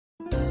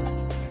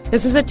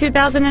This is a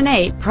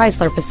 2008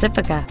 Chrysler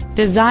Pacifica,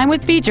 designed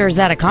with features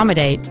that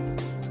accommodate.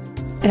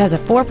 It has a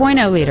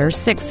 4.0-liter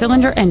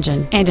 6-cylinder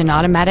engine and an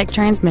automatic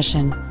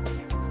transmission.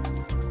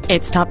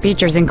 Its top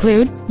features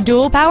include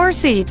dual power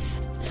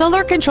seats,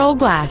 solar control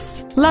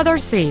glass, leather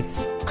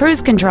seats,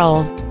 cruise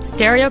control,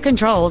 stereo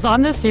controls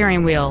on the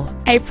steering wheel,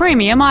 a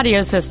premium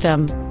audio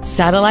system,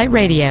 satellite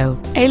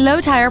radio, a low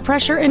tire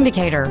pressure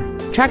indicator,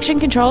 traction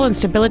control and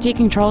stability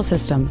control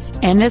systems,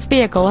 and this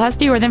vehicle has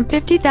fewer than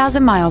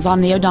 50,000 miles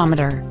on the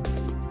odometer.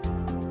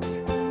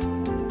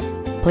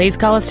 Please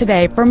call us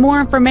today for more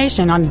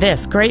information on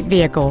this great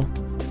vehicle.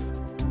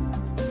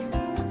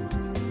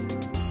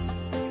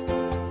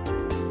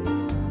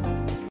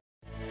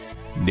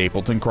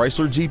 Napleton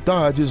Chrysler Jeep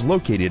Dodge is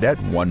located at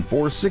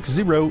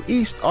 1460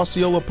 East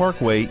Osceola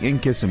Parkway in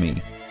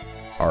Kissimmee.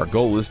 Our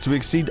goal is to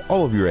exceed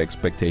all of your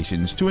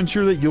expectations to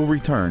ensure that you'll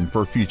return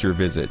for future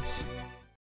visits.